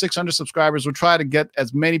 3,600 subscribers. We'll try to get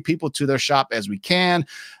as many people to their shop as we can.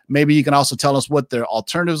 Maybe you can also tell us what their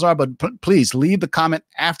alternatives are, but please leave the comment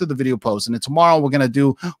after the video post. And then tomorrow we're going to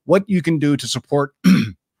do what you can do to support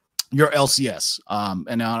your LCS.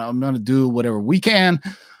 And I'm going to do whatever we can.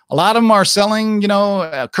 A lot of them are selling, you know,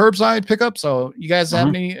 curbside pickup. So you guys have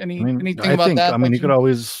anything about that? I mean, you could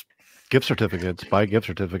always buy gift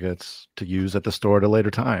certificates to use at the store at a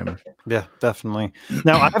later time. Yeah, definitely.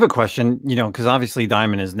 Now, I have a question, you know, because obviously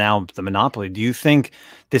Diamond is now the monopoly. Do you think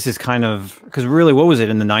this is kind of, because really, what was it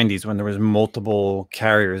in the 90s when there was multiple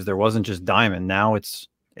carriers? There wasn't just Diamond. Now it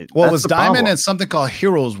was Diamond and something called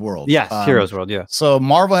Heroes World. Yes, Heroes World, yeah. So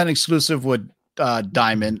Marvel had an exclusive with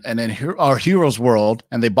Diamond, and then Heroes World,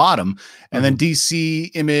 and they bought them. And then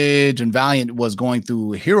DC, Image, and Valiant was going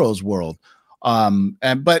through Heroes World.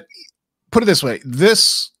 But put it this way,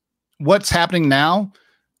 what's happening now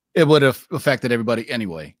it would have affected everybody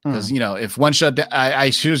anyway. Because you know, if one shut down, I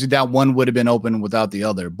seriously doubt one would have been open without the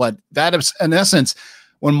other. But that is, in essence,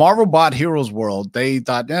 when Marvel bought Heroes World, they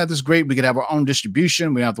thought, yeah, this is great. We could have our own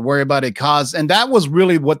distribution. We don't have to worry about it. And that was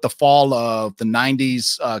really what the fall of the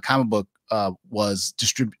 90s comic book was,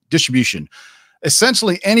 distribution.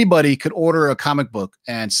 Essentially, anybody could order a comic book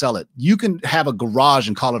and sell it. You can have a garage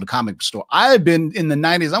and call it a comic book store. I had been in the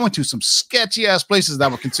 90s. I went to some sketchy ass places that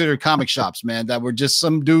were considered comic shops, man, that were just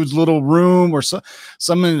some dude's little room or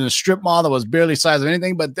some in a strip mall that was barely the size of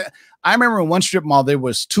anything. But I remember in one strip mall, there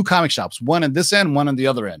was 2 comic shops, one at this end, one on the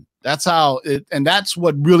other end. That's how it, and that's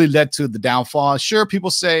what really led to the downfall. Sure, people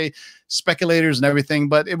say speculators and everything,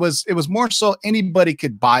 but it was more so anybody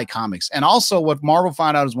could buy comics. And also what Marvel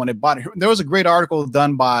found out is when they bought, there was a great article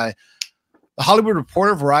done by the Hollywood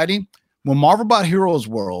Reporter, Variety. When Marvel bought Heroes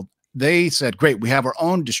World, they said, great, we have our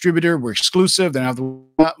own distributor, we're exclusive, they don't have to,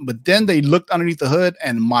 but then they looked underneath the hood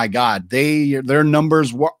and my God, their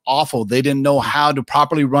numbers were awful. They didn't know how to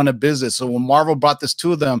properly run a business. So when Marvel brought this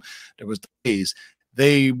to them, there was days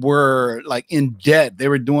they were like in debt. They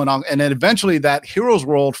were doing all, and then eventually that Heroes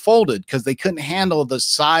World folded because they couldn't handle the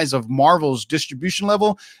size of Marvel's distribution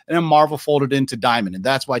level. And then Marvel folded into Diamond. And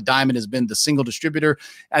that's why Diamond has been the single distributor.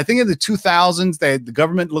 I think in the 2000s, the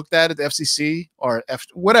government looked at it, the FCC or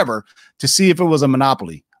whatever, to see if it was a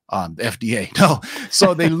monopoly. The FDA. No.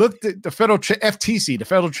 So they looked at the FTC, the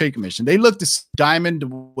Federal Trade Commission. They looked at Diamond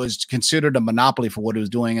was considered a monopoly for what it was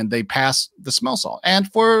doing, and they passed the smell salt.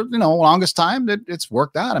 And for, you know, longest time, it's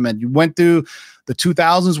worked out. I mean, you went through the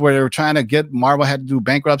 2000s where they were trying to get, Marvel had to do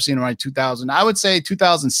bankruptcy in around 2000. I would say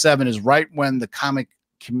 2007 is right when the comic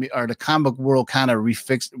book world kind of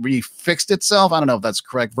refixed itself. I don't know if that's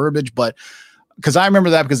correct verbiage, but because I remember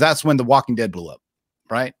that because that's when The Walking Dead blew up.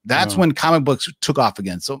 Right. That's when comic books took off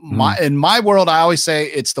again. So in my world, I always say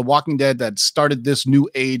it's The Walking Dead that started this new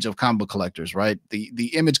age of comic book collectors, right?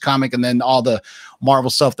 The Image comic and then all the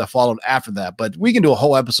Marvel stuff that followed after that. But we can do a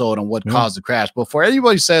whole episode on what caused the crash. But for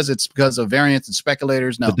everybody says it's because of variants and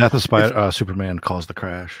speculators. No, the death of Superman caused the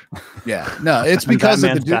crash. Yeah, no, it's because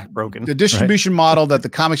of the distribution model that the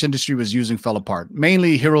comics industry was using fell apart.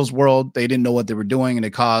 Mainly Heroes World. They didn't know what they were doing and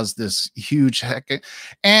it caused this huge heck.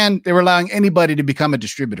 And they were allowing anybody to become a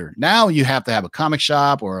distributor. Now you have to have a comic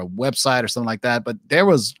shop or a website or something like that. But there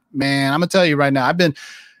was, man, I'm gonna tell you right now, I've been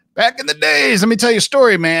back in the days. Let me tell you a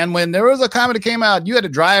story, man. When there was a comic that came out, you had to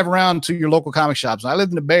drive around to your local comic shops. I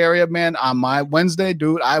lived in the Bay Area, man. On my Wednesday,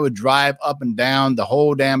 dude, I would drive up and down the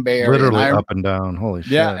whole damn Bay Area. Literally up and down. Holy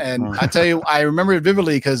shit. Yeah, and I tell you, I remember it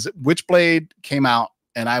vividly because Witchblade came out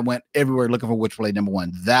and I went everywhere looking for Witchblade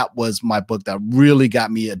 #1. That was my book that really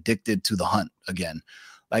got me addicted to the hunt again.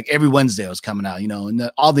 Like every Wednesday it was coming out, you know, and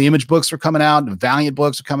all the Image books were coming out, the Valiant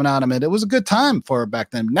books were coming out. I mean, it was a good time for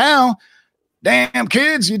back then. Now, damn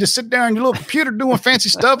kids, you just sit there on your little computer doing fancy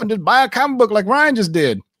stuff and just buy a comic book like Ryan just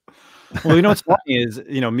did. Well, you know what's funny is,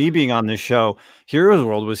 you know, me being on this show, Heroes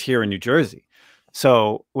World was here in New Jersey.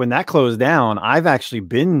 So when that closed down, I've actually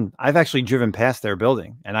driven past their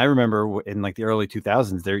building. And I remember in like the early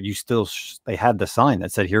 2000s, they had the sign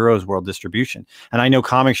that said Heroes World Distribution. And I know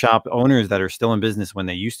comic shop owners that are still in business when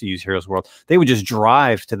they used to use Heroes World, they would just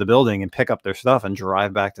drive to the building and pick up their stuff and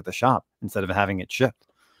drive back to the shop instead of having it shipped.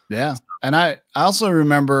 Yeah. And I also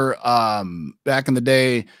remember back in the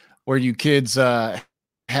day where you kids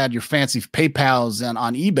had your fancy PayPals and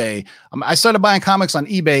on eBay. I started buying comics on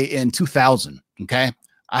eBay in 2000. Okay.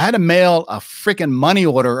 I had to mail a freaking money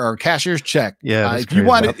order or a cashier's check. Yeah. If you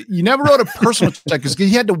wanted, you never wrote a personal check because you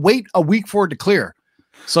had to wait a week for it to clear.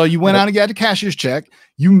 So you went out and got a cashier's check.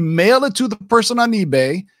 You mail it to the person on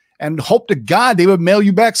eBay and hope to God they would mail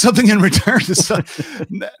you back something in return. So,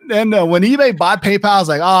 and when eBay bought PayPal, I was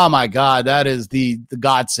like, oh my God, that is the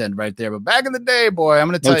godsend right there. But back in the day, boy, I'm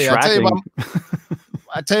going to tell you,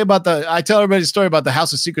 I tell everybody a story about the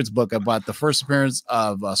House of Secrets book about the first appearance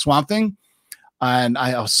of Swamp Thing. And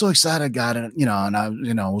I was so excited I got it, you know, and I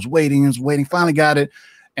was waiting, finally got it.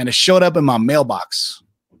 And it showed up in my mailbox,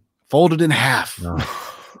 folded in half. No.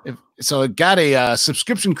 So it got a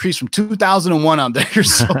subscription increase from 2001 on there.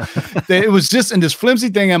 So it was just in this flimsy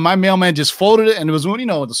thing. And my mailman just folded it. And it was, you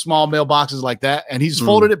know, the small mailboxes like that. And he just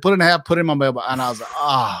folded it, put it in half, put it in my mailbox. And I was like,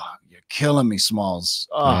 you're killing me, Smalls.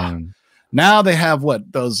 Now they have what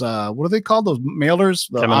are they called? Those mailers?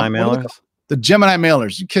 Gemini mailers? The Gemini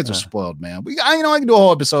mailers. You kids are spoiled, man. I can do a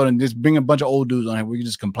whole episode and just bring a bunch of old dudes on here. We can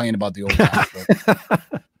just complain about the old times.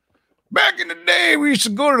 Back in the day, we used to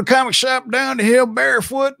go to the comic shop down the hill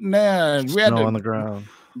barefoot, and we had to on the ground,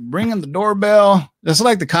 ringing the doorbell. That's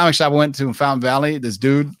like the comic shop I went to in Fountain Valley. This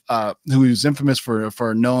dude, who was infamous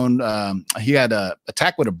for known, he had a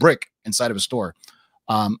attack with a brick inside of a store.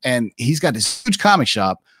 And he's got this huge comic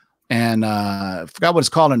shop. And I forgot what it's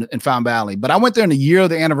called in Fountain Valley. But I went there in the year of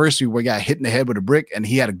the anniversary where he got hit in the head with a brick, and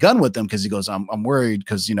he had a gun with him because he goes, I'm worried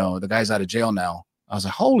because, you know, the guy's out of jail now. I was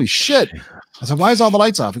like, holy shit. I said, why is all the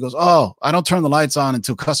lights off? He goes, oh, I don't turn the lights on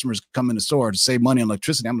until customers come in the store to save money on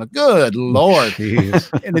electricity. I'm like, good Lord.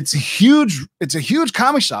 And it's a huge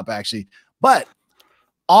comic shop, actually. But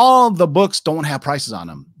all the books don't have prices on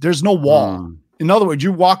them. There's no wall. In other words,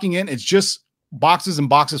 you're walking in, it's just boxes and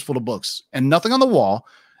boxes full of books and nothing on the wall.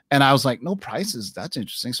 And I was like, no prices. That's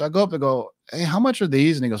interesting. So I go up and go, hey, how much are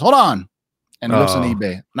these? And he goes, hold on. And he looks on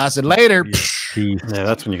eBay. And I said, later. Yeah,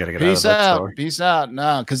 that's when you got to get Peace out. Peace out.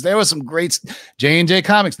 No, because there was some great J&J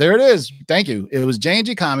Comics. There it is. Thank you. It was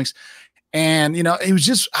J&J Comics. And, you know, it was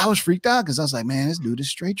just, I was freaked out because I was like, man, this dude is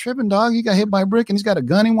straight tripping, dog. He got hit by a brick and he's got a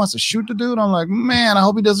gun. He wants to shoot the dude. I'm like, man, I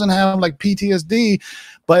hope he doesn't have like PTSD.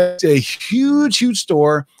 But it's a huge, huge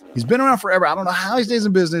store. He's been around forever. I don't know how he stays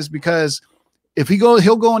in business because if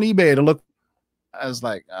he'll go on eBay to look. I was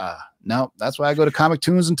like, no, that's why I go to Comic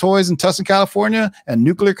Tunes and Toys in Tustin, California, and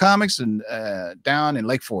Nuclear Comics and down in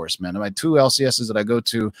Lake Forest, man. My 2 LCSs that I go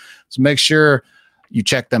to. So make sure you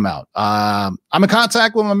check them out. I'm in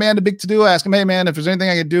contact with my man, the Big To Do. I asked him, hey, man, if there's anything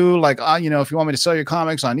I could do, like, you know, if you want me to sell your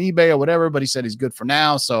comics on eBay or whatever, but he said he's good for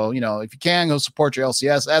now. So, you know, if you can, go support your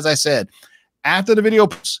LCS. As I said, after the video,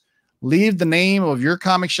 leave the name of your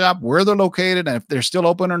comic shop, where they're located, and if they're still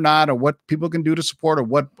open or not, or what people can do to support, or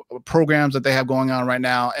what programs that they have going on right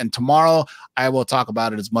now. And tomorrow I will talk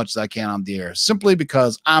about it as much as I can on the air, simply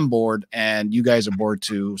because I'm bored and you guys are bored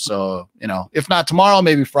too. So, you know, if not tomorrow,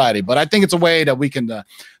 maybe Friday, but I think it's a way that we can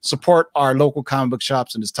support our local comic book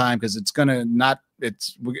shops in this time, because it's going to not,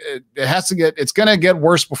 it's going to get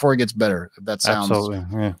worse before it gets better. If that sounds, absolutely,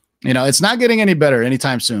 yeah. You know, it's not getting any better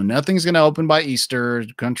anytime soon. Nothing's going to open by Easter,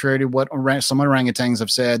 contrary to what some orangutans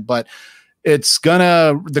have said, but it's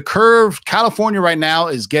the curve. California right now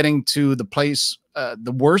is getting to the place,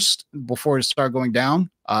 the worst before it start going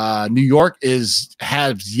down. New York has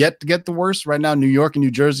yet to get the worst. Right now, New York and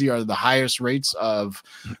New Jersey are the highest rates of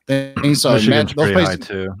things. So Michigan's pretty high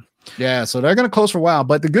too. Yeah, so they're going to close for a while.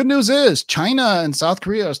 But the good news is China and South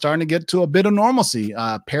Korea are starting to get to a bit of normalcy.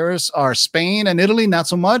 Paris or Spain and Italy, not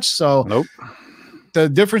so much. So nope. The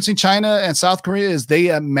difference in China and South Korea is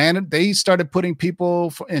they started putting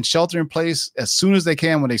people in shelter in place as soon as they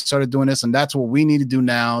can when they started doing this. And that's what we need to do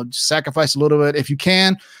now. Just sacrifice a little bit. If you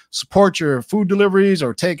can, support your food deliveries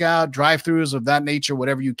or takeout, drive-thrus of that nature,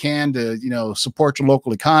 whatever you can to, you know, support your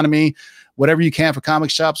local economy. Whatever you can for comic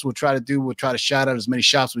shops, we'll try to do. We'll try to shout out as many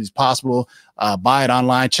shops as possible. Buy it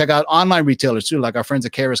online. Check out online retailers too, like our friends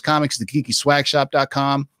at KRS Comics, the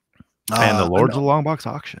geekyswagshop.com. And the Lords of Longbox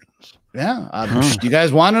Auctions. Yeah. You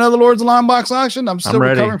guys want another Lords of Longbox auction? I'm still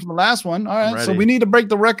recovering from the last one. All right. So we need to break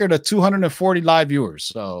the record of 240 live viewers.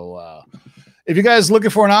 So if you guys looking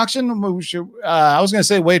for an auction, we should, I was going to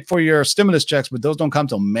say wait for your stimulus checks, but those don't come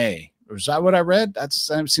till May. Is that what I read? That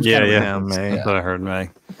seems May. That's what I heard, May.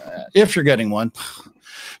 If you're getting one.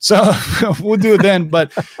 So we'll do it then.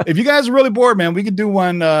 But if you guys are really bored, man, we could do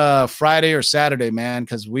one Friday or Saturday, man,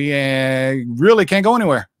 because we really can't go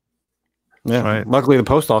anywhere. Yeah. Right. Luckily, the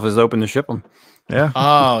post office is open to ship them. Yeah.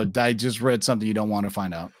 Oh, I just read something you don't want to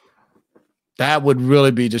find out. That would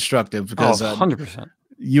really be destructive because 100%.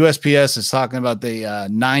 USPS is talking about the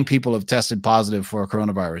 9 people have tested positive for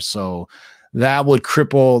coronavirus. So that would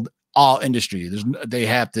cripple all industry. They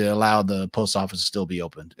have to allow the post office to still be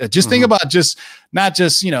open. Just think about not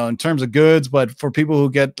just, you know, in terms of goods, but for people who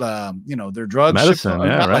get, you know, their drugs. Medicine,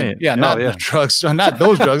 not drugs, not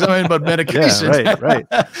those drugs. I mean, but medications. Yeah, right.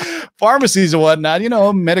 Pharmacies and whatnot, you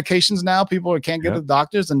know, medications now, people can't get to the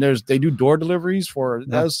doctors, and they do door deliveries for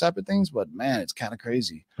those type of things. But man, it's kind of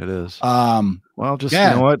crazy. It is. Well, just, you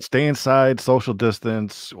know what? Stay inside, social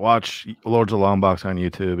distance, watch Lords of Longbox on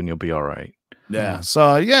YouTube, and you'll be all right. Yeah.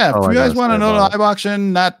 So if you guys want to know the live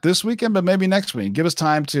auction, not this weekend, but maybe next week, give us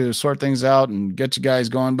time to sort things out and get you guys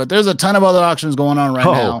going. But there's a ton of other auctions going on right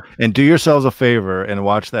now. And do yourselves a favor and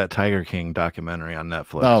watch that Tiger King documentary on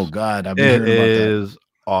Netflix. Oh God, I've been hearing about that. It is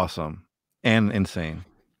awesome and insane.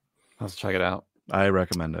 Let's check it out. I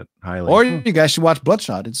recommend it highly. Or you guys should watch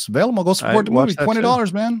Bloodshot. It's available. Go support the movie.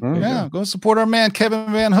 $20, man. Yeah, go support our man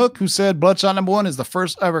Kevin Van Hook, who said Bloodshot #1 is the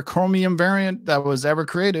first ever Chromium variant that was ever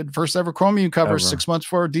created. First ever Chromium cover, 6 months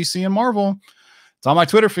for DC and Marvel. It's on my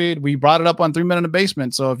Twitter feed. We brought it up on 3 Men in the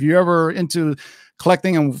Basement. So if you're ever into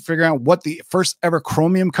collecting and figuring out what the first ever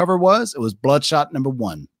Chromium cover was, it was Bloodshot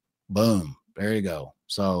 #1. Boom. There you go.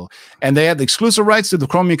 So, and they had the exclusive rights to the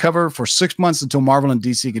Chromium cover for 6 months until Marvel and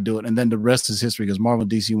DC could do it. And then the rest is history because Marvel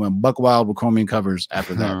and DC went buck wild with Chromium covers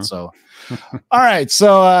after that. So, all right.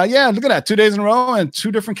 So, yeah, look at that. 2 days in a row and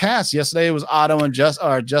 2 different casts. Yesterday it was Otto and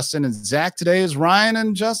Justin and Zach. Today is Ryan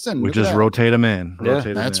and Justin. We just rotate them in. Yeah,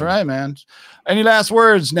 that's right, man. Any last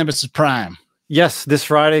words, Nemesis Prime? Yes, this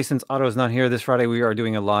Friday, since Otto's not here, this Friday we are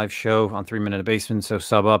doing a live show on 3 Men in the Basement. So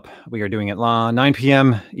sub up. We are doing it 9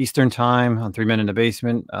 p.m. Eastern time on 3 Men in the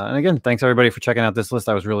Basement. And again, thanks everybody for checking out this list.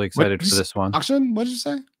 I was really excited for this one. Auction? What did you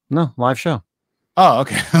say? No, live show. Oh,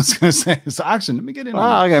 okay. I was going to say it's auction. Let me get in.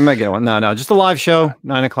 Okay, I might get one. No, just a live show,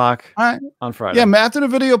 9 o'clock on Friday. Yeah, after the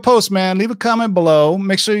video post, man, leave a comment below.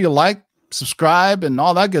 Make sure you like, subscribe, and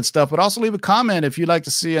all that good stuff. But also leave a comment if you'd like to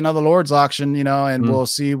see another Lord's auction, and we'll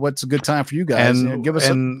see what's a good time for you guys. And give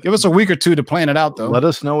us a week or two to plan it out, though. Let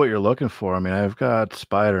us know what you're looking for. I mean, I've got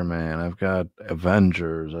Spider-Man, I've got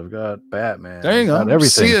Avengers, I've got Batman. There you go.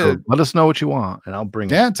 Everything. So let us know what you want, and I'll bring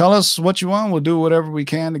it. Yeah, tell us what you want. We'll do whatever we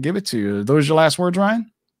can to give it to you. Those your last words, Ryan?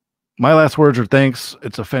 My last words are thanks.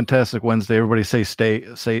 It's a fantastic Wednesday. Everybody stay safe.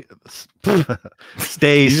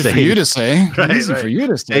 Easy for you to say. Right, Easy for you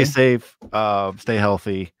to stay safe. Stay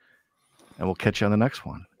healthy, and we'll catch you on the next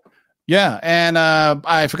one. Yeah, and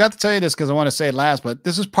I forgot to tell you this because I want to say it last, but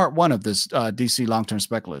this is part 1 of this DC long-term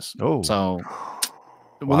spec list. Oh, so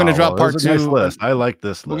we're going to drop part 2. Nice list. I like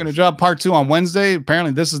this list. We're going to drop part 2 on Wednesday.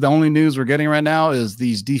 Apparently, this is the only news we're getting right now is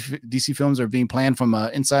these DC films are being planned from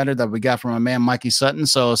an insider that we got from our man Mikey Sutton.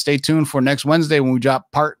 So stay tuned for next Wednesday when we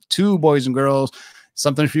drop part 2, boys and girls.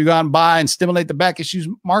 Something for you to go out and buy and stimulate the back issues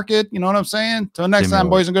market. You know what I'm saying? Till next time,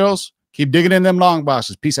 boys and girls, keep digging in them long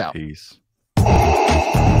boxes. Peace out. Peace.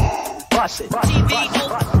 Bust it.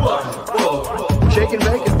 Shake and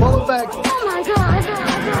bake and pull it back. Oh my God.